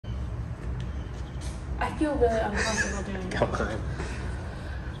I feel really uncomfortable doing it. Come on.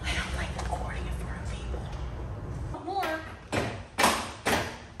 I don't like recording in front of people. More.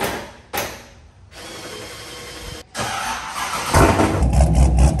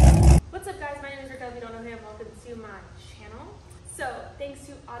 What's up, guys? My name is Raquel. If you don't know me, welcome to my channel. So, thanks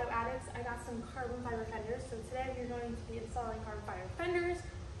to Auto Addicts, I got some carbon fiber fenders. So today we're going to be installing carbon fiber fenders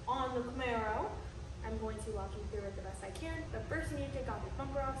on the Camaro. I'm going to walk you through it the best I can, but first you need to take off your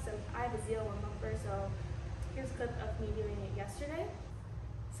bumper off. So I have a Z01 bumper, so here's a clip of me doing it yesterday.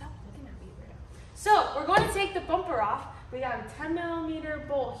 Stop looking at me weirdo. So we're going to take the bumper off. We got a 10mm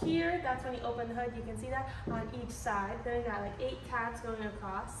bolt here. That's when you open the hood, you can see that on each side. Then we got like 8 tabs going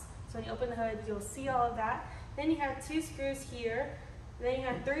across. So when you open the hood, you'll see all of that. Then you have 2 screws here. Then you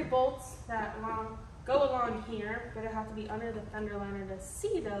have 3 bolts that go along here, but it have to be under the fender liner to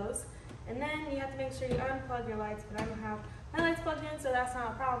see those. And then you have to make sure you unplug your lights, but I don't have my lights plugged in, so that's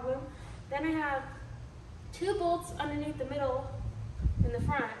not a problem. Then I have 2 bolts underneath the middle in the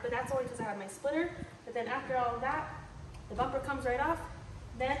front, but that's only because I have my splitter. But then after all of that, the bumper comes right off.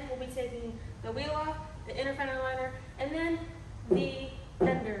 Then we'll be taking the wheel off, the inner fender liner, and then the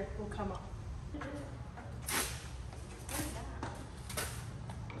fender will come off.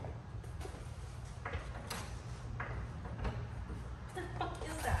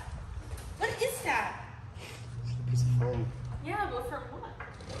 Yeah, but for what?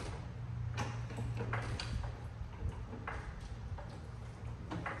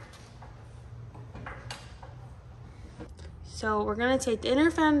 So we're gonna take the inner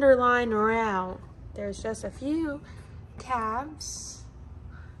fender liner out. There's just a few tabs,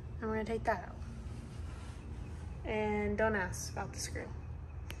 and we're gonna take that out. And don't ask about the screw.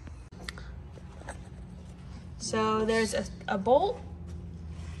 So there's a bolt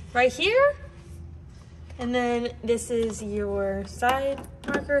right here. And then this is your side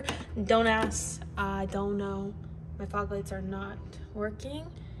marker. Don't ask, I don't know. My fog lights are not working.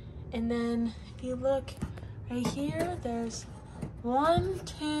 And then if you look right here, there's 1,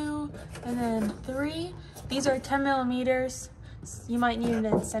 2, and then 3. These are 10mm. You might need an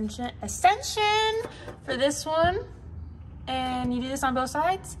extension for this one. And you do this on both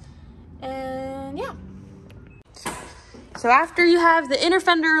sides. And yeah. So after you have the inner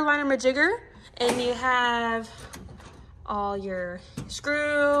fender liner majigger, and you have all your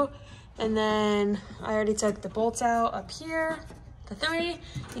screw, and then I already took the bolts out up here, the 3.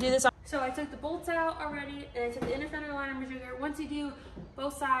 You do this on. So I took the bolts out already, and I took the inner fender liner majigger. Once you do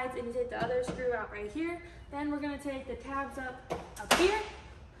both sides and you take the other screw out right here, then we're gonna take the tabs up here.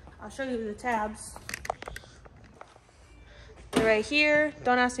 I'll show you the tabs. They're right here.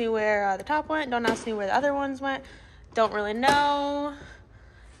 Don't ask me where the top went. Don't ask me where the other ones went. Don't really know.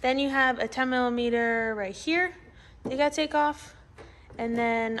 Then you have a 10mm right here that you gotta take off, and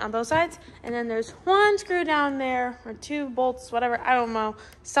then on both sides. And then there's 1 screw down there, or 2 bolts, whatever, I don't know,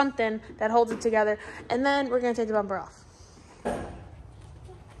 something that holds it together. And then we're gonna take the bumper off.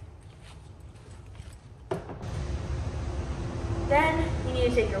 Then you need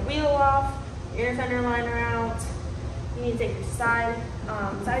to take your wheel off, your inner fender liner out. You need to take your side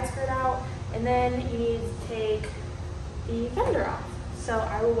skirt out, and then you need to take the fender off. So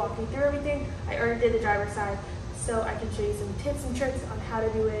I will walk you through everything. I already did the driver's side, so I can show you some tips and tricks on how to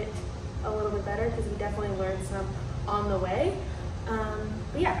do it a little bit better, because we definitely learned some on the way.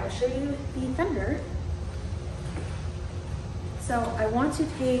 But yeah, I'll show you the fender. So I want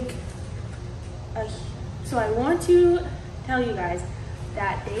to tell you guys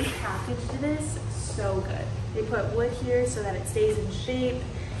that they packaged this so good. They put wood here so that it stays in shape,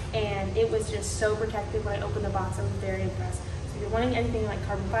 and it was just so protective when I opened the box. I was very impressed. If you're wanting anything like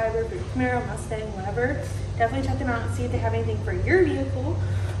carbon fiber for your Camaro, Mustang, whatever, definitely check them out and see if they have anything for your vehicle.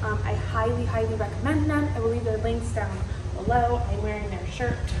 I highly, highly recommend them. I will leave their links down below. I'm wearing their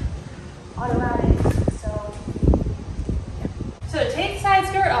shirt, Auto Addicts, so yeah. So to take the side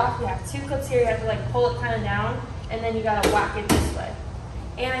skirt off, you have 2 clips here. You have to like pull it kind of down, and then you gotta whack it this way.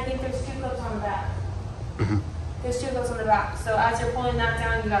 And I think there's 2 clips on the back. There's 2 clips on the back. So as you're pulling that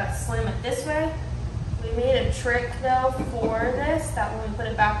down, you gotta slam it this way. We made a trick though for this, that when we put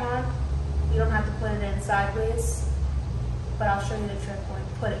it back on, you don't have to put it in sideways, but I'll show you the trick when we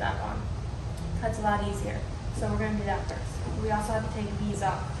put it back on. That's a lot easier. So we're gonna do that first. We also have to take these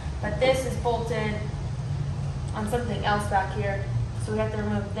off, but this is bolted on something else back here. So we have to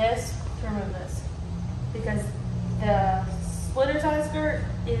remove this to remove this, because the splitter side skirt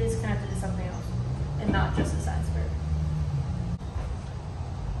is connected to something else and not just the side skirt.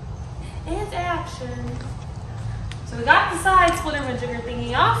 And action. So we got the side splitter majigger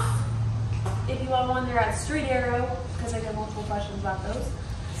thingy off. If you want one, they're at Street Arrow, because I get multiple questions about those.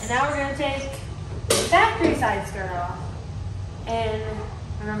 And now we're gonna take factory side skirt off. And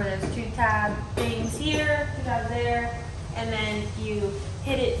remember there's 2 tab things here, 2 tabs there, and then you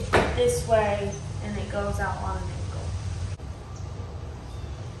hit it this way and it goes out on an ankle.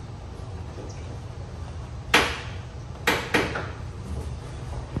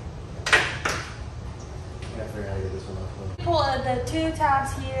 I figured out how to get this one off. Pull the 2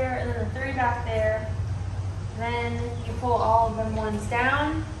 tabs here and then the 3 back there. Then you pull all of them ones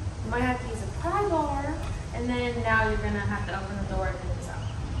down. You might have to use a pry bar, and then now you're gonna have to open the door and hit this out.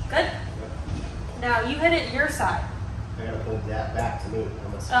 Good? Now you hit it your side. I gotta pull that back to me.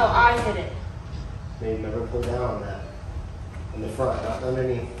 Oh, I hit it. Maybe never pull down on that. In the front, not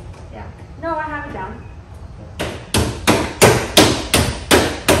underneath. Yeah. No, I have it down.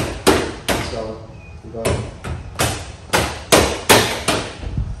 So, keep going.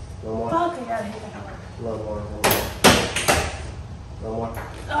 One more. Fuck, I gotta hit that door. One more. One more.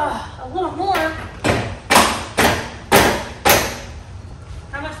 Ugh, a little more.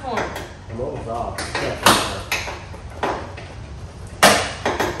 How much more? I'm almost off. Yeah.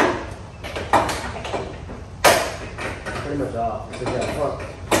 Pretty much off. It's like that front.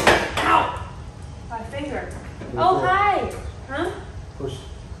 Ow! My finger. Oh, hi. Huh? Push.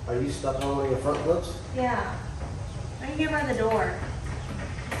 Are you stuck on one of your front clips? Yeah. I can get by the door.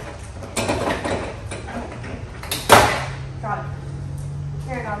 Got it.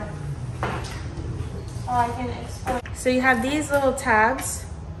 Here, I got it. Oh, I can explain. So you have these little tabs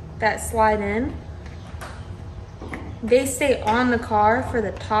that slide in. They stay on the car for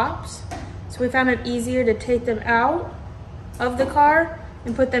the tops. So we found it easier to take them out of the car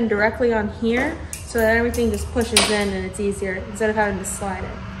and put them directly on here so that everything just pushes in and it's easier instead of having to slide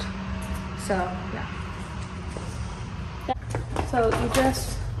it. So, yeah. So you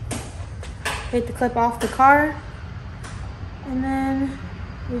just take the clip off the car and then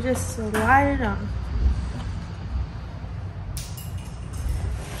you just slide it on.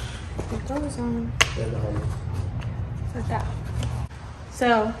 It goes on like that.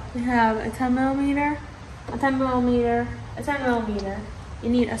 So we have a 10 millimeter, a 10 millimeter, a 10 millimeter. You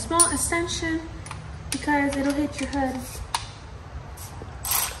need a small extension because it'll hit your hood.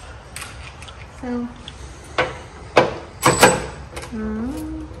 So,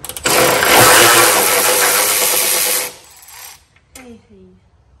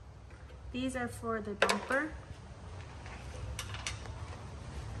 these are for the bumper.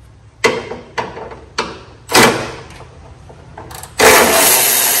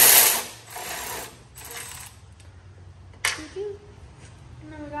 And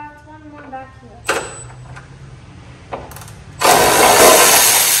then we got one more back here.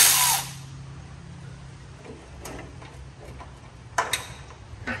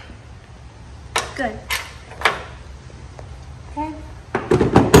 Good. Okay.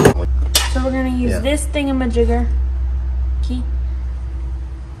 So we're gonna use this thingamajigger key.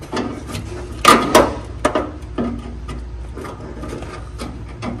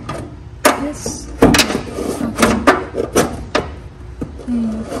 This.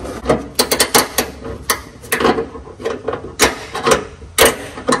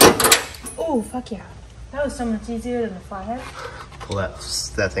 Oh, fuck yeah. That was so much easier than the flathead. Pull that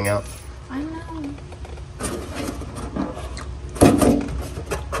thing out. I know.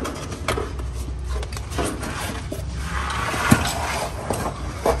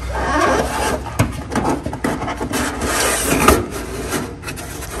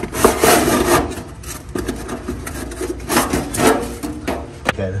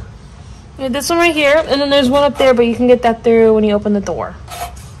 Good. Yeah, this one right here, and then there's one up there, but you can get that through when you open the door.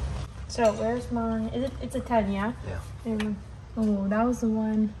 So where's mine? It's a 10, yeah? Yeah. Oh, that was the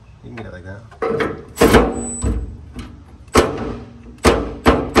one. You can get it like that. Oh,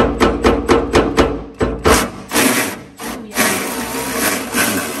 yeah.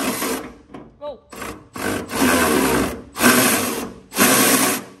 Whoa.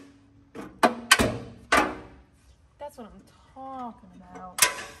 That's what I'm talking about.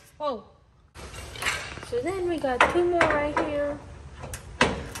 Whoa. So then we got 2 more right here.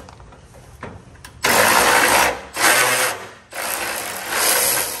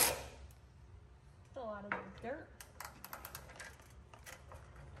 Dirt.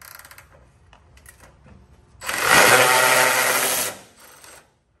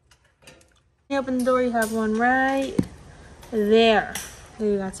 You open the door, you have one right there that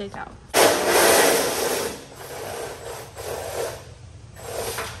you gotta take out.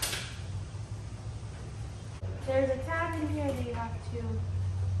 There's a tab in here that you have to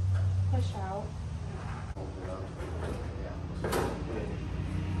push out.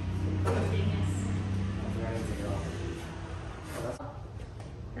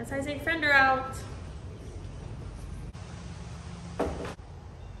 That's how I take fender out. I'm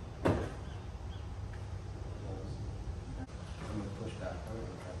gonna push back. I'm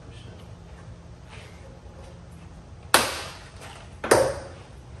gonna try to push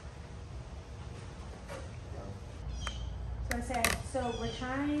So I said, so we're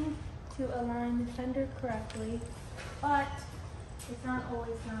trying to align the fender correctly, but it's not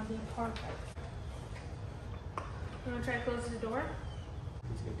always gonna be perfect. You wanna try to close the door?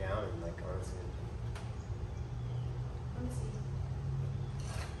 Let's get down and like honestly. Let me see.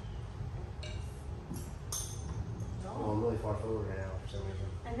 Oh, I'm really far forward right now for some reason.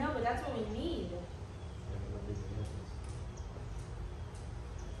 I know, but that's what we need.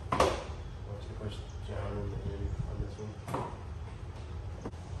 Watch the push down and in on this one.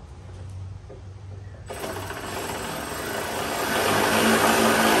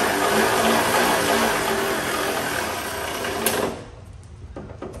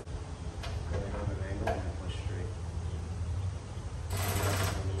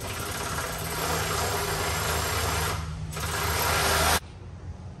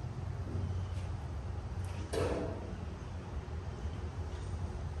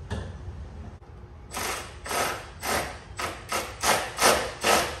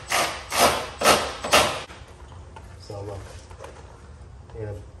 So look, you're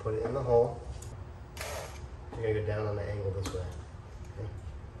gonna put it in the hole. You're gonna go down on the angle this way.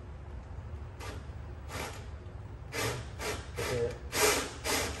 Okay.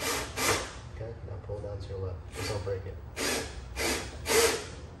 Okay, now pull down to your left. Just don't break it.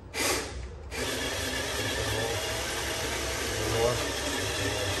 More.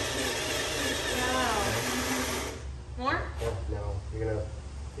 Wow. More? Yeah, no, you're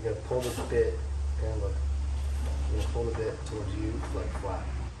gonna pull this bit. And look. You're gonna pull the bit towards you, like flat.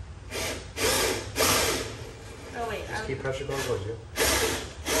 Oh wait. Just keep pressure going towards you.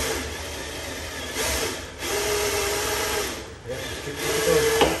 Yeah, just keep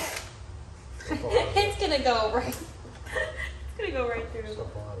going. It's gonna go right. It's gonna go right through. So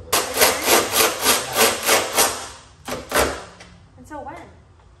fall out of it. Until when?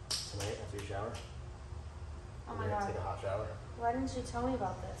 Tonight after your shower. Oh my You're gonna god. take a hot shower. Why didn't you tell me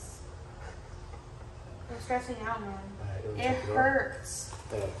about this? I'm stressing out, man. Alright, let me It check the door. hurts.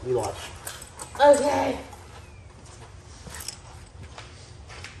 Hang on, you watch. Okay.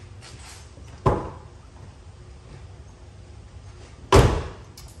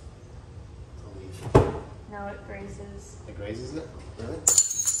 No, it grazes. It grazes it? Really?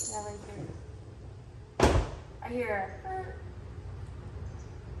 Yeah, right there. I hear a hurt.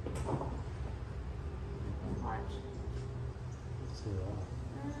 Watch. It's too long.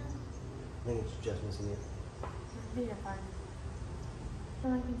 I think it's just missing it. These are fine.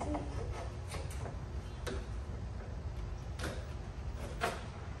 Well, I can see it.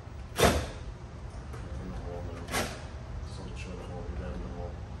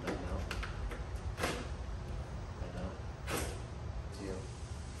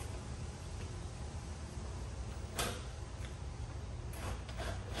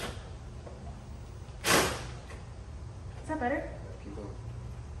 Is that better? Keep going.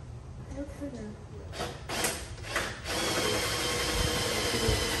 It looks good now.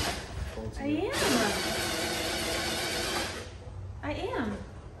 I am. I am.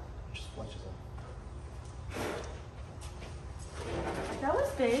 Just watch yourself. That was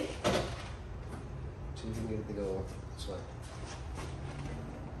big. See if you can get it to go this way.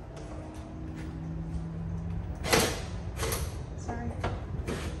 Sorry.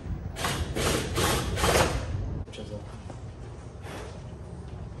 Watch yourself.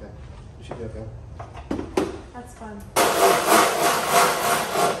 Okay. You should be okay. That's fun.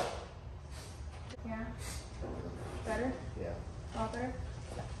 Yeah? Better? Yeah. A lot better?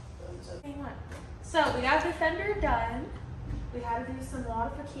 That's it. Hang on. So we got the fender done. We had to do some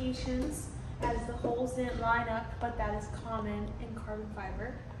modifications as the holes didn't line up, but that is common in carbon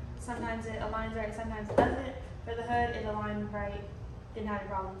fiber. Sometimes it aligns right, sometimes it doesn't. For the hood, it aligned right. Didn't have any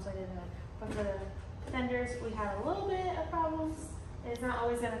problems, so I didn't know. But for the fenders, we had a little bit of problems. It's not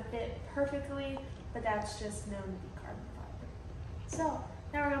always going to fit perfectly, but that's just known to be carbon fiber. So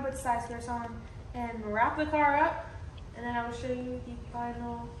now we're going to put the side skirts on and wrap the car up, and then I will show you the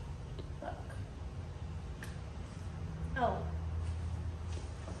final look. Oh.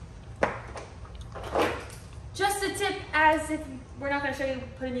 Just a tip, as if we're not going to show you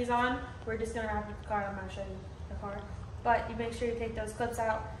putting these on, we're just going to wrap up the car. I'm going to show you the car. But you make sure you take those clips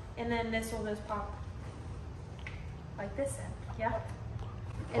out, and then this will just pop like this in, yeah?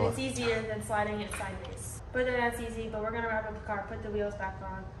 And it's easier than sliding it sideways. But then that's easy, but we're going to wrap up the car, put the wheels back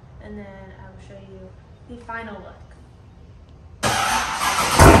on, and then I will show you the final look.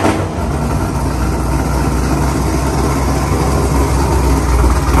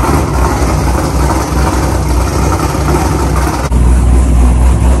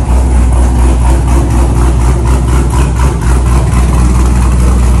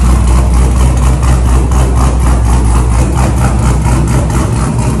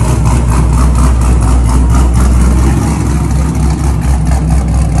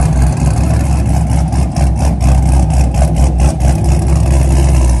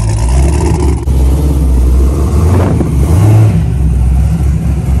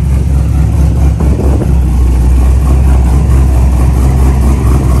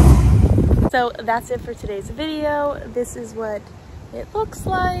 that's it for today's video. This is what it looks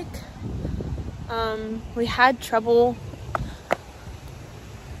like. We had trouble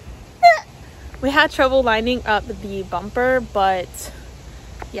lining up the bumper, but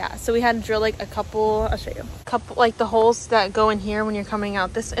yeah, so we had to drill like a couple, I'll show you, like the holes that go in here when you're coming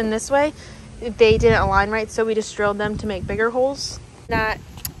out this way, they didn't align right, so we just drilled them to make bigger holes.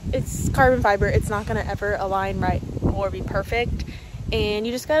 It's carbon fiber, it's not gonna ever align right or be perfect, and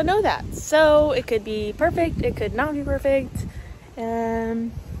you just gotta know that. So it could be perfect, it could not be perfect,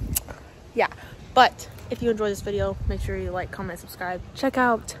 yeah. But if you enjoyed this video, make sure you like, comment, subscribe, check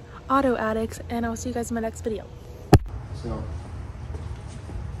out Auto Addicts, and I'll see you guys in my next video. So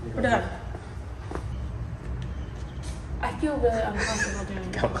we're done. I feel really uncomfortable doing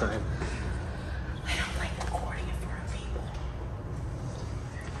it. come on. I don't like recording in front of people.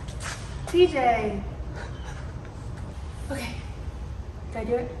 TJ. Okay. Did I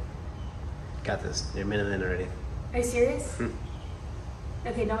do it? Got this. You're a minute in already. Are you serious?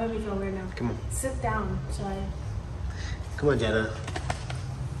 Okay, don't make me feel weird now. Come on. Sit down, shall I? Come on, Jenna.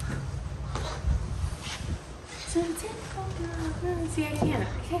 See, I can't.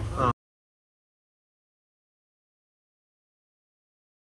 I can't.